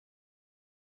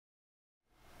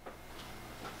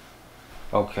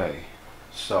Okay,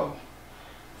 so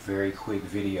very quick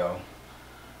video.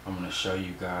 I'm going to show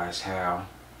you guys how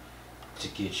to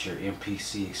get your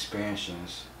MPC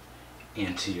expansions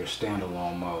into your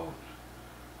standalone mode.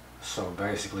 So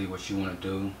basically what you want to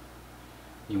do,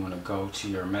 you want to go to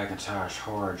your Macintosh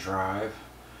hard drive,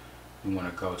 you want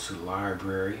to go to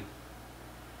library,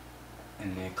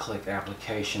 and then click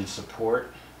application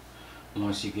support.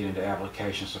 Once you get into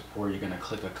application support, you're going to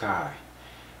click Akai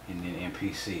and then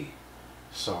MPC.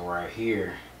 So right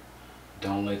here,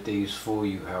 don't let these fool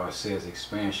you how it says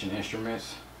expansion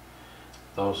instruments.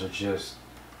 Those are just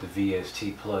the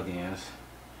VST plugins,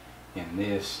 and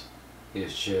this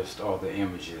is just all the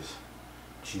images.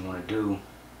 What you want to do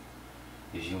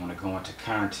is you want to go into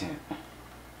content,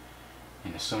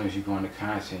 and as soon as you go into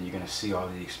content, you're going to see all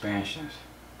the expansions.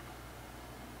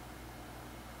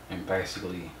 And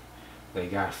basically they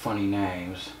got funny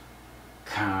names: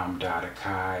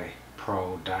 com.akai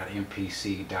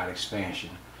pro.mpc.expansion.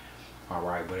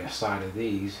 Alright, but inside of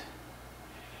these,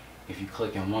 if you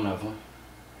click on one of them,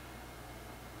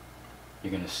 you're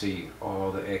going to see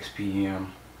all the XPM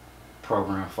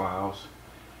program files.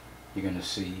 You're going to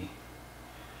see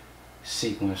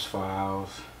sequence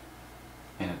files,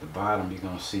 and at the bottom you're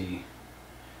going to see,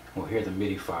 well, here are the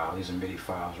MIDI files. These are MIDI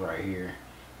files right here.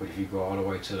 But if you go all the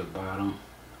way to the bottom,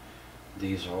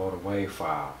 these are all the WAV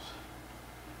files.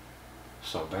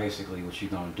 So basically what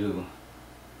you're going to do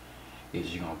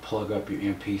is you're going to plug up your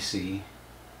MPC,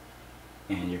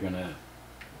 and you're going to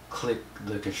click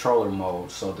the controller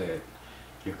mode so that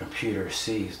your computer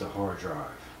sees the hard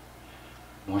drive.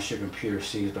 Once your computer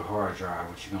sees the hard drive,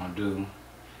 what you're going to do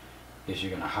is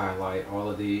you're going to highlight all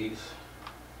of these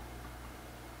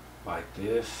like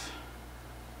this,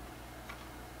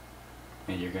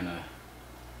 and you're going to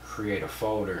create a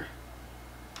folder.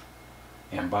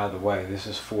 And by the way, this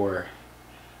is for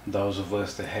those of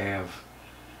us that have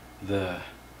the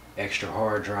extra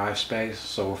hard drive space.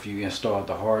 So if you install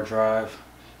the hard drive,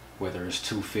 whether it's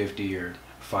 250 or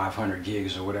 500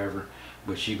 gigs or whatever,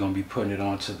 but you're going to be putting it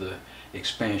onto the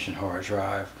expansion hard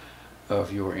drive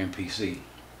of your MPC.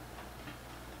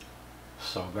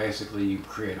 So basically you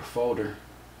create a folder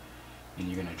and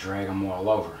you're going to drag them all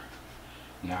over.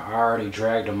 Now I already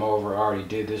dragged them over, I already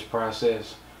did this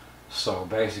process. So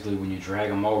basically when you drag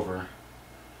them over,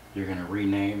 you're going to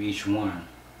rename each one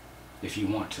if you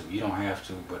want to. You don't have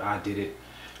to, but I did it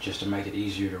just to make it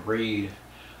easier to read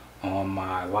on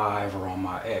my live or on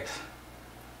my X.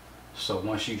 So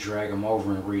once you drag them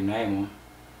over and rename them,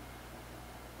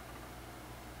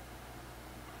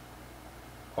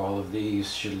 all of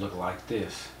these should look like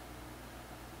this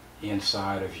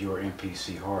inside of your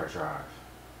MPC hard drive.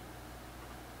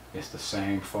 It's the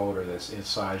same folder that's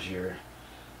inside your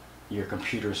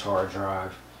computer's hard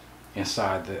drive,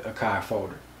 inside the Akai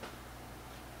folder.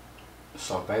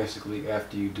 So basically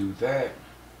after you do that,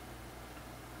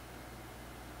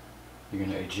 you're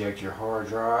going to eject your hard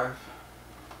drive,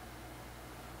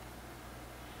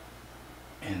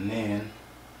 and then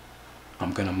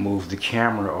I'm going to move the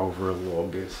camera over a little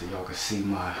bit so y'all can see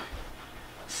my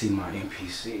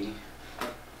MPC.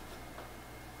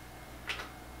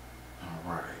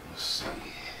 Alright, let's see.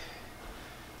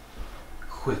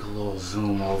 Quick little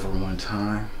zoom over one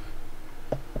time.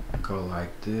 Go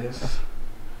like this.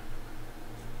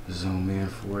 Zoom in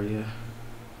for you.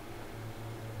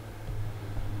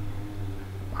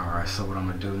 Alright, so what I'm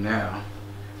going to do now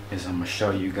is I'm going to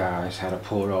show you guys how to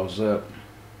pull those up.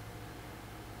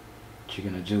 What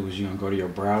you're going to do is you're going to go to your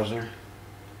browser.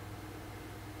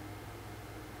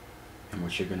 And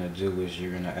what you're going to do is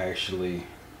you're going to actually...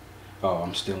 Oh,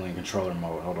 I'm still in controller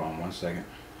mode. Hold on one second.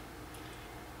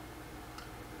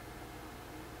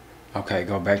 Okay,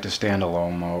 go back to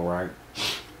standalone mode, right?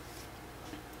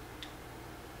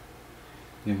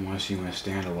 Then once you're in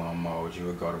standalone mode, you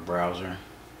would go to browser,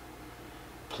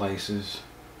 places,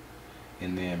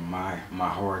 and then my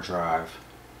hard drive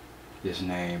is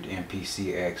named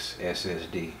MPC-X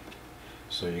SSD.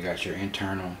 So you got your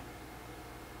internal,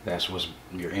 that's what's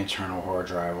your internal hard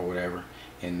drive or whatever,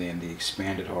 and then the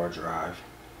expanded hard drive.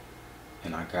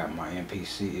 And I got my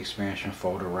MPC expansion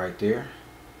folder right there.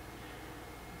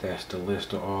 That's the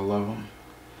list of all of them.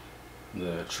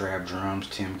 The trap drums,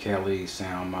 Tim Kelly,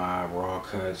 Sound Mob, raw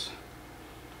cuts.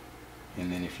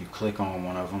 And then if you click on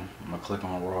one of them, I'm going to click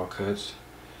on raw cuts,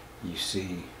 you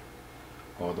see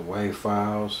all the WAV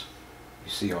files,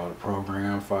 you see all the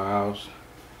program files,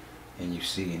 and you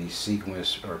see any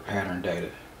sequence or pattern data.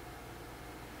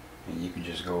 And you can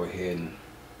just go ahead and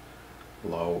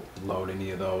load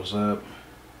any of those up.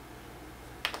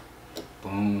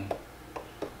 Boom.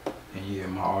 And yeah,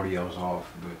 my audio's off,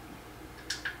 but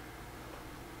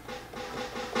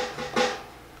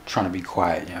trying to be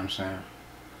quiet, you know what I'm saying?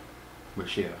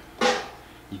 But yeah,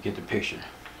 you get the picture.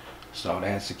 So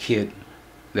that's a kit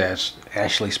that's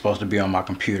actually supposed to be on my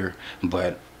computer,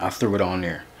 but I threw it on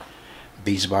there.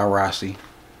 BeatsByRossi.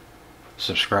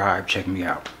 Subscribe, check me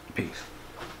out. Peace.